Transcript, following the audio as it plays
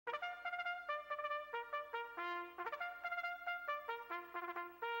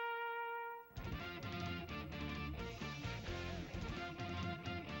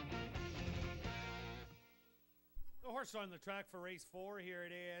The horse on the track for race 4 here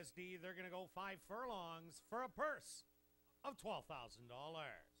at ASD, they're going to go 5 furlongs for a purse of $12,000.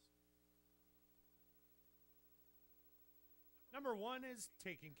 Number 1 is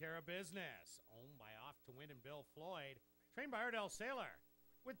Taking Care of Business, owned by Off to Win and Bill Floyd, trained by Ardell Saylor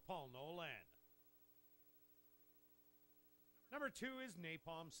with Paul Nolan. Number 2 is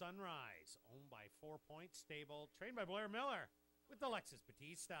Napalm Sunrise, owned by 4 Point Stable, trained by Blair Miller with Alexis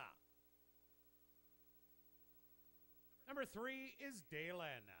Batista. Number 3 is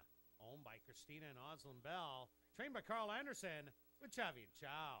Dalen, owned by Christina and Oslin Bell, trained by Carl Anderson with Chavi and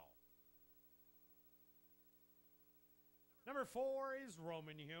Chow. Number 4 is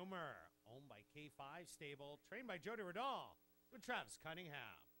Roman Humor, owned by K5 Stable, trained by Jody Riddall with Travis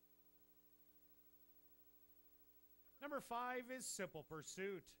Cunningham. Number 5 is Simple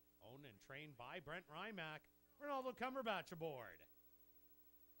Pursuit, owned and trained by Brent Rymack, Ronaldo Cumberbatch aboard.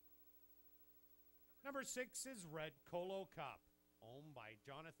 Number 6 is Red Colo Cup, owned by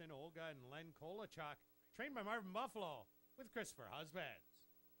Jonathan Olga and Len Kolachuk, trained by Marvin Buffalo with Christopher Husbands.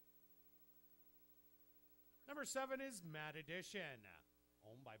 Number 7 is Mad Edition,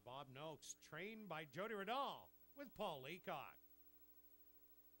 owned by Bob Noakes, trained by Jody Riddall with Paul Leacock.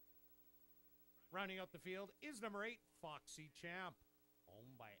 Rounding out the field is number 8, Foxy Champ,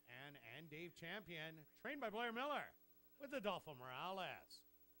 owned by Ann and Dave Champion, trained by Blair Miller with Adolfo Morales.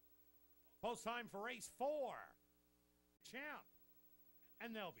 Post time for race 4. Champ.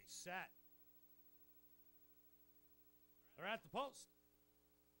 And they'll be set. They're at the post.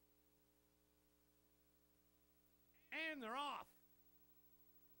 And they're off.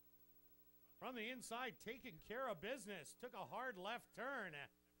 From the inside, Taking Care of Business. Took a hard left turn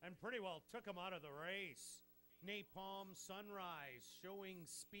and pretty well took him out of the race. Napalm Sunrise showing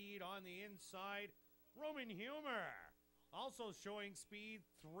speed on the inside. Roman Humor also showing speed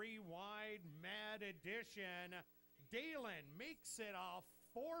 3 wide. Mad Edition. Dalen makes it a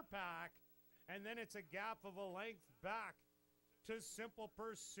 4-pack. And then it's a gap of a length back to Simple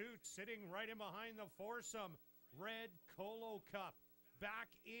Pursuit, sitting right in behind the foursome. Red Colo Cup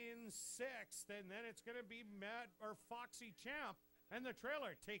back in 6th, and then it's going to be Foxy Champ and the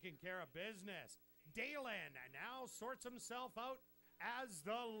trailer Taking Care of Business. Dalen now sorts himself out as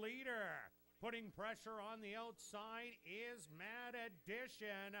the leader. Putting pressure on the outside is Mad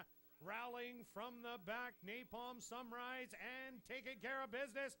Edition. Rallying from the back, Napalm Sunrise and Taking Care of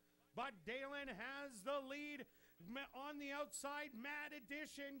Business. But Dalen has the lead on the outside. Mad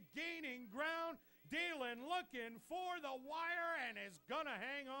Edition gaining ground. Dalen looking for the wire and is going to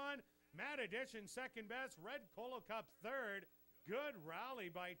hang on. Mad Edition second best. Red Colo Cup third. Good rally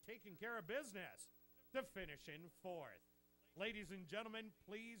by Taking Care of Business to finish in 4th. Ladies and gentlemen,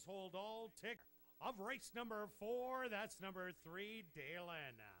 please hold all tickets of race number 4. That's number 3,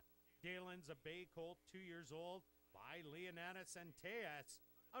 Dalen. Dalen's a bay colt, 2 years old, by Leonidas Anteas,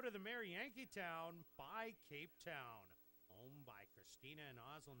 out of the Mary Yankee Town by Cape Town, owned by Christina and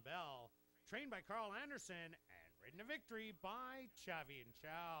Oslin Bell, trained by Carl Anderson, and ridden to victory by Chavi and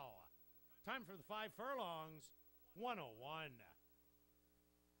Chow. Time for the 5 furlongs, 101.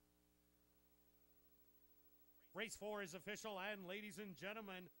 Race 4 is official, and ladies and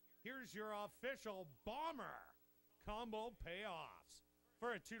gentlemen, here's your official bomber combo payoffs.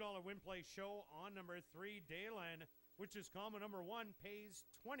 For a $2 win play show on number 3, Dalen, which is combo number 1, pays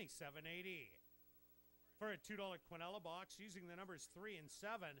 $27.80. For a $2 Quinella box using the numbers 3 and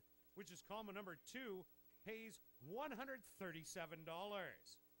 7, which is combo number 2, pays $137.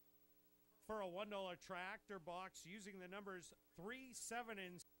 For a $1 tractor box using the numbers 3, 7,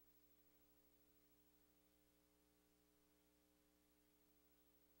 and